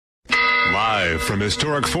Live from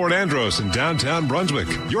historic Fort Andros in downtown Brunswick,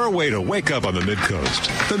 your way to wake up on the Midcoast.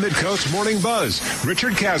 The Midcoast Morning Buzz.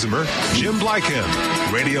 Richard Kazimer, Jim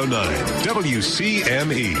Bleikamp, Radio 9,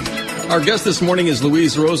 WCME. Our guest this morning is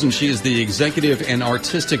Louise Rosen. She is the executive and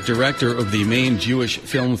artistic director of the Maine Jewish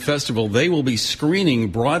Film Festival. They will be screening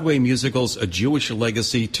Broadway musicals A Jewish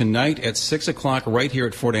Legacy tonight at 6 o'clock right here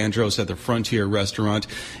at Fort Andros at the Frontier Restaurant.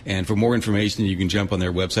 And for more information, you can jump on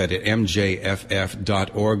their website at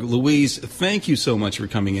mjff.org. Louise, thank you so much for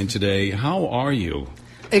coming in today. How are you?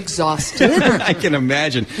 Exhausted. I can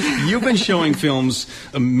imagine. You've been showing films,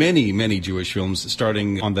 many Jewish films,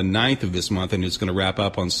 starting on the 9th of this month, and it's going to wrap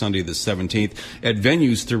up on Sunday the 17th, at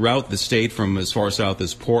venues throughout the state from as far south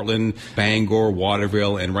as Portland, Bangor,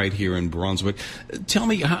 Waterville, and right here in Brunswick. Tell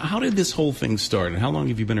me, how did this whole thing start, and how long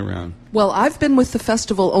have you been around? Well, I've been with the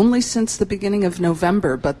festival only since the beginning of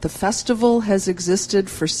November, but the festival has existed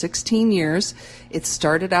for 16 years. It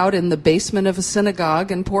started out in the basement of a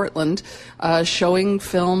synagogue in Portland, showing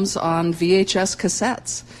films on VHS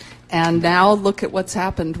cassettes. And now look at what's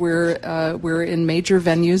happened. We're in major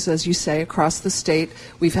venues, as you say, across the state.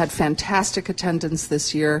 We've had fantastic attendance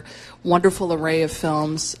this year, wonderful array of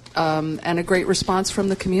films, and a great response from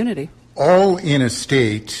the community. All in a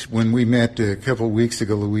state. When we met a couple of weeks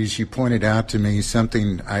ago, Louise, you pointed out to me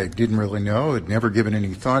something I didn't really know, had never given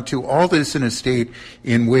any thought to. All this in a state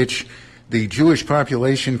in which the Jewish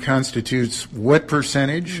population constitutes what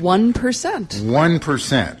percentage? 1%.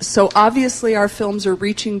 1%. So obviously our films are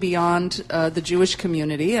reaching beyond the Jewish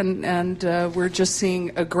community, and we're just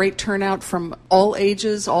seeing a great turnout from all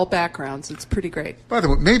ages, all backgrounds. It's pretty great. By the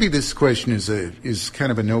way, maybe this question is kind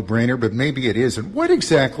of a no-brainer, but maybe it isn't. What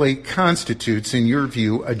exactly constitutes, in your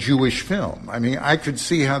view, a Jewish film? I mean, I could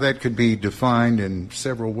see how that could be defined in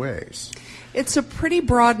several ways. It's a pretty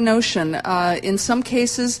broad notion. In some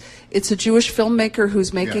cases, it's a Jewish filmmaker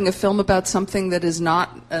who's making a film about something that is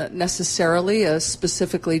not necessarily a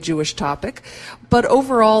specifically Jewish topic. But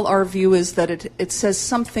overall, our view is that it says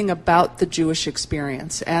something about the Jewish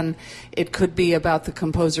experience. And it could be about the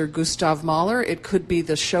composer Gustav Mahler. It could be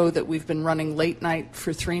the show that we've been running late night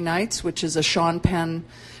for 3 nights, which is a Sean Penn,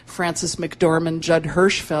 Frances McDormand, Judd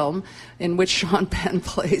Hirsch film, in which Sean Penn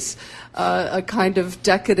plays a kind of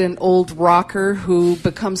decadent old rocker who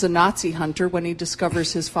becomes a Nazi hunter when he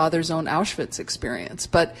discovers his father's own Auschwitz experience.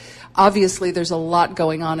 But obviously there's a lot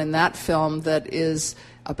going on in that film that is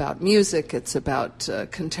about music, it's about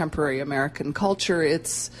contemporary American culture.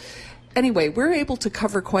 Anyway, we're able to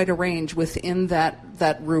cover quite a range within that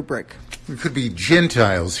rubric. There could be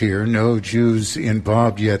Gentiles here, no Jews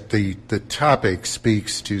involved, yet the topic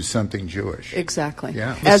speaks to something Jewish. Exactly.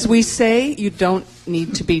 Yeah. As we say, you don't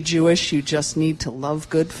need to be Jewish, you just need to love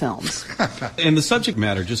good films. And the subject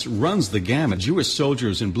matter just runs the gamut. Jewish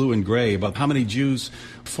soldiers in blue and gray, about how many Jews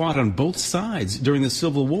fought on both sides during the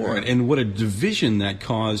Civil War, and what a division that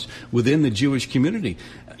caused within the Jewish community.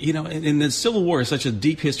 You know, and the Civil War is such a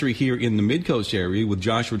deep history here in the Midcoast area with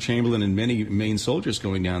Joshua Chamberlain and many Maine soldiers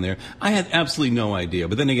going down there. I had absolutely no idea.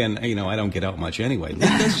 But then again, you know, I don't get out much anyway.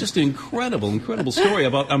 That's just an incredible story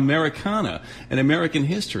about Americana and American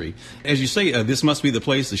history. As you say, this must be the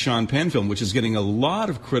place, the Sean Penn film, which is getting a lot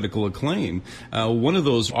of critical acclaim. One of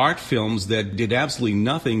those art films that did absolutely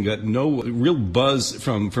nothing, got no real buzz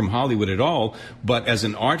from Hollywood at all, but as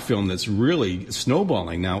an art film that's really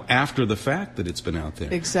snowballing now after the fact that it's been out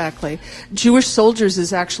there. Exactly. Jewish Soldiers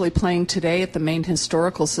is actually playing today at the Maine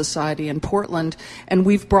Historical Society in Portland, and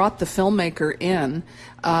we've brought the filmmaker in,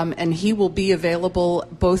 and he will be available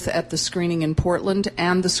both at the screening in Portland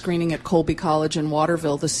and the screening at Colby College in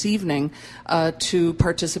Waterville this evening to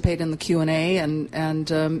participate in the Q&A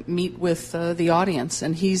and meet with the audience.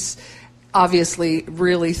 And he's obviously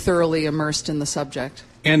really thoroughly immersed in the subject.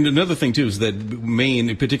 And another thing, too, is that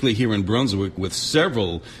Maine, particularly here in Brunswick, with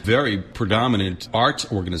several very predominant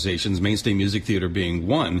art organizations, Mainstay Music Theater being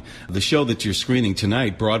one, the show that you're screening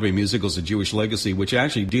tonight, Broadway Musicals, A Jewish Legacy, which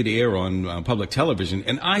actually did air on public television,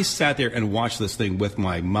 and I sat there and watched this thing with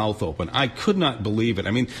my mouth open. I could not believe it.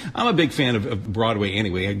 I mean, I'm a big fan of Broadway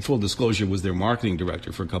anyway. Full disclosure, was their marketing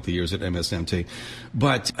director for a couple of years at MSMT.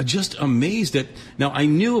 But just amazed at, now I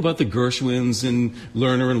knew about the Gershwins and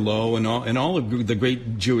Lerner and Lowe and all of the great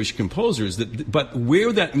Jewish composers, but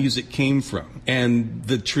where that music came from and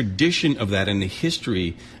the tradition of that and the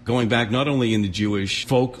history going back not only in the Jewish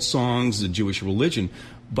folk songs, the Jewish religion,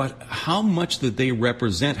 but how much that they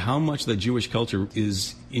represent, how much that Jewish culture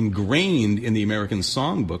is ingrained in the American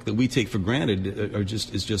songbook that we take for granted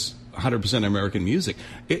is just 100% American music.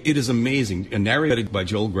 It is amazing. And narrated by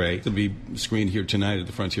Joel Grey. It'll be screened here tonight at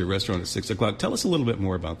the Frontier Restaurant at 6 o'clock. Tell us a little bit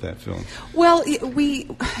more about that film. Well,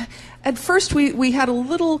 at first we had a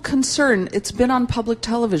little concern. It's been on public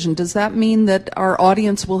television. Does that mean that our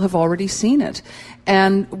audience will have already seen it?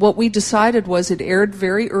 And what we decided was it aired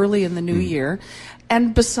very early in the new year.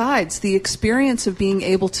 And besides, the experience of being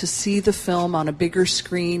able to see the film on a bigger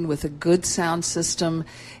screen with a good sound system,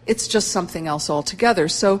 it's just something else altogether.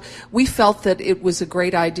 So we felt that it was a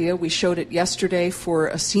great idea. We showed it yesterday for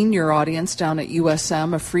a senior audience down at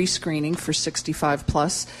USM, a free screening for 65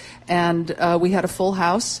 plus, and we had a full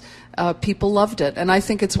house. People loved it. And I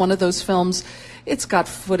think it's one of those films, it's got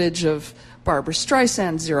footage of Barbra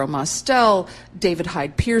Streisand, Zero Mostel, David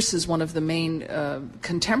Hyde Pierce is one of the main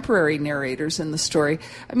contemporary narrators in the story.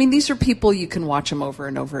 I mean, these are people you can watch them over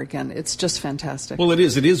and over again. It's just fantastic. Well, it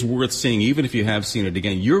is. It is worth seeing, even if you have seen it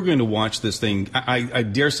again. You're going to watch this thing, I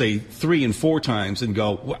dare say, 3 and 4 times and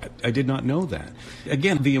go, what? I did not know that.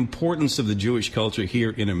 Again, the importance of the Jewish culture here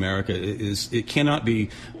in America it cannot be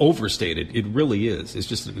overstated. It really is. It's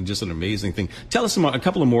just an amazing thing. Tell us about a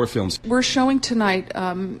couple of more films. We're showing tonight,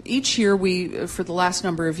 each year for the last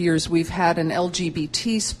number of years, we've had an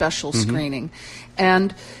LGBT special screening.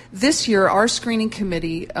 And this year, our screening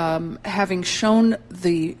committee, having shown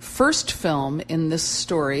the first film in this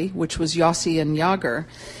story, which was Yossi and Yager,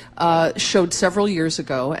 showed several years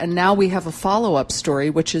ago, and now we have a follow-up story,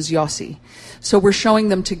 which is Yossi. So we're showing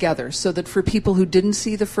them together, so that for people who didn't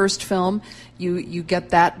see the first film, you get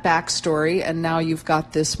that backstory, and now you've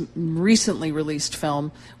got this recently released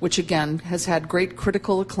film, which again has had great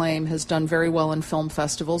critical acclaim, has done very well in film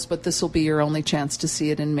festivals, but this will be your only chance to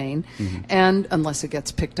see it in Maine, and unless it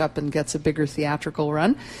gets picked up and gets a bigger theatrical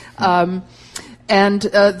run. And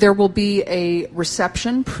there will be a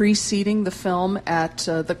reception preceding the film at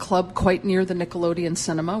the club quite near the Nickelodeon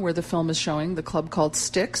Cinema where the film is showing, the club called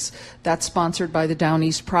Styx. That's sponsored by the Down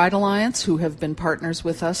East Pride Alliance, who have been partners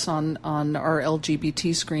with us on our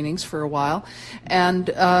LGBT screenings for a while.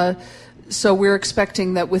 And so we're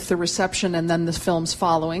expecting that with the reception and then the films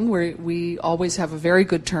following, we always have a very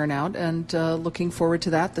good turnout, and looking forward to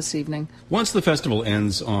that this evening. Once the festival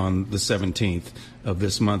ends on the 17th of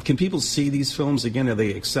this month, can people see these films again? Are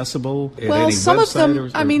they accessible at any some website?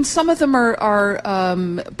 Of them, some of them are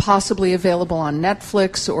possibly available on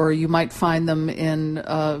Netflix, or you might find them in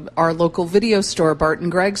our local video store.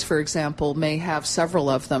 Barton Gregg's, for example, may have several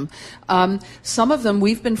of them. Some of them,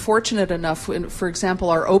 we've been fortunate enough, for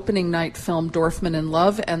example, our opening night film, Dorfman in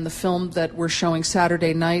Love, and the film that we're showing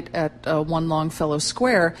Saturday night at One Longfellow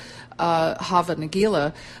Square, Hava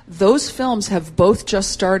Nagila, those films have both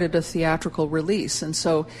just started a theatrical release, and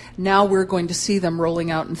so now we're going to see them rolling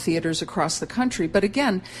out in theaters across the country. But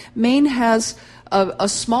again, Maine has a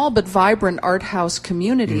small but vibrant art house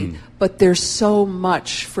community, but there's so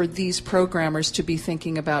much for these programmers to be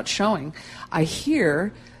thinking about showing. I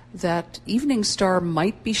hear that Evening Star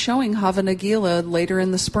might be showing Hava Nagila later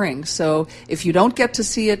in the spring. So if you don't get to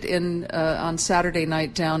see it on Saturday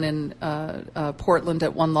night down in Portland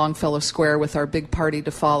at One Longfellow Square with our big party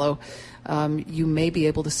to follow, you may be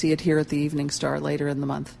able to see it here at the Evening Star later in the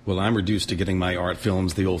month. Well, I'm reduced to getting my art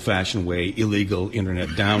films the old-fashioned way, illegal internet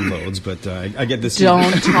downloads, but I get to see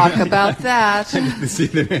them. Don't talk about that. I get to see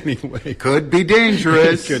them anyway. Could be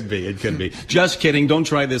dangerous. It could be. Just kidding. Don't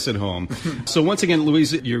try this at home. So once again,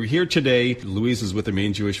 Louise, you're here today. Louise is with the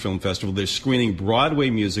Maine Jewish Film Festival. They're screening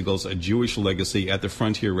Broadway musicals, A Jewish Legacy, at the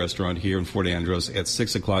Frontier Restaurant here in Fort Andros at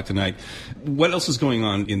 6 o'clock tonight. What else is going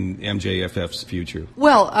on in MJFF's future?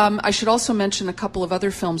 Well, I should also mention a couple of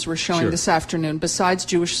other films we're showing this afternoon. Besides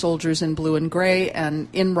Jewish Soldiers in Blue and Gray and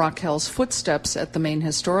In Raquel's Footsteps at the Maine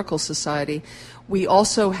Historical Society, we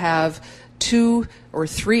also have 2 or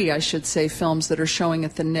 3, I should say, films that are showing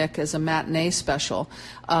at the Nick as a matinee special.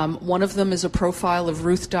 One of them is a profile of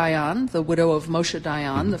Ruth Dayan, the widow of Moshe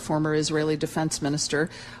Dayan, the former Israeli defense minister,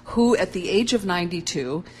 who at the age of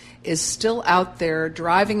 92 is still out there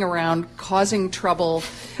driving around, causing trouble.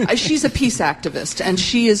 She's a peace activist, and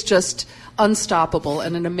she is just unstoppable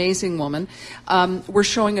and an amazing woman. We're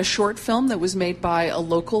showing a short film that was made by a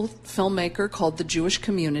local filmmaker called The Jewish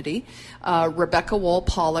Community. Rebecca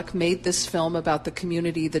Wall-Pollock made this film about the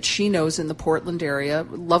community that she knows in the Portland area,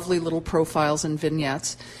 lovely little profiles and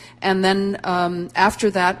vignettes. And then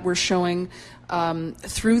after that, we're showing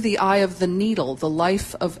Through the Eye of the Needle, the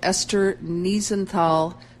life of Esther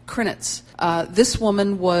Niesenthal Krinitz. This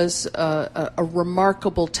woman was a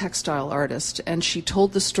remarkable textile artist, and she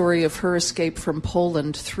told the story of her escape from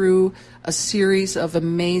Poland through a series of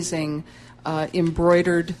amazing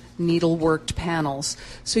embroidered, needleworked panels.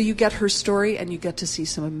 So you get her story, and you get to see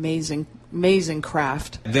some amazing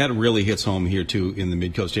craft. That really hits home here, too, in the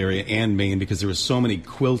Midcoast area and Maine, because there are so many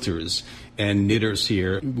quilters and knitters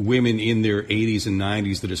here, women in their 80s and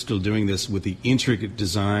 90s that are still doing this with the intricate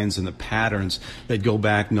designs and the patterns that go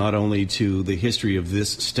back not only to the history of this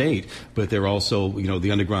state, but they're also,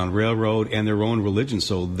 the Underground Railroad and their own religion.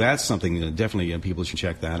 So that's something that definitely people should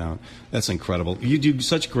check that out. That's incredible. You do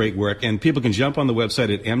such great work, and people can jump on the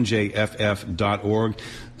website at mjff.org,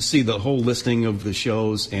 see the whole listing of the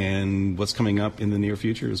shows and what's coming up in the near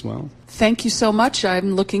future as well. Thank you so much.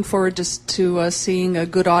 I'm looking forward to seeing a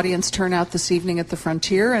good audience turn out this evening at the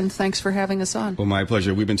Frontier, and thanks for having us on. Well, my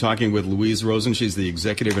pleasure. We've been talking with Louise Rosen. She's the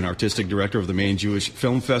executive and artistic director of the Maine Jewish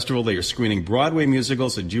Film Festival. They are screening Broadway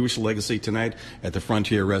musicals, A Jewish Legacy, tonight at the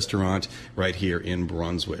Frontier Restaurant right here in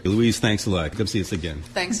Brunswick. Louise, thanks a lot. Come see us again.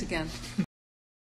 Thanks again.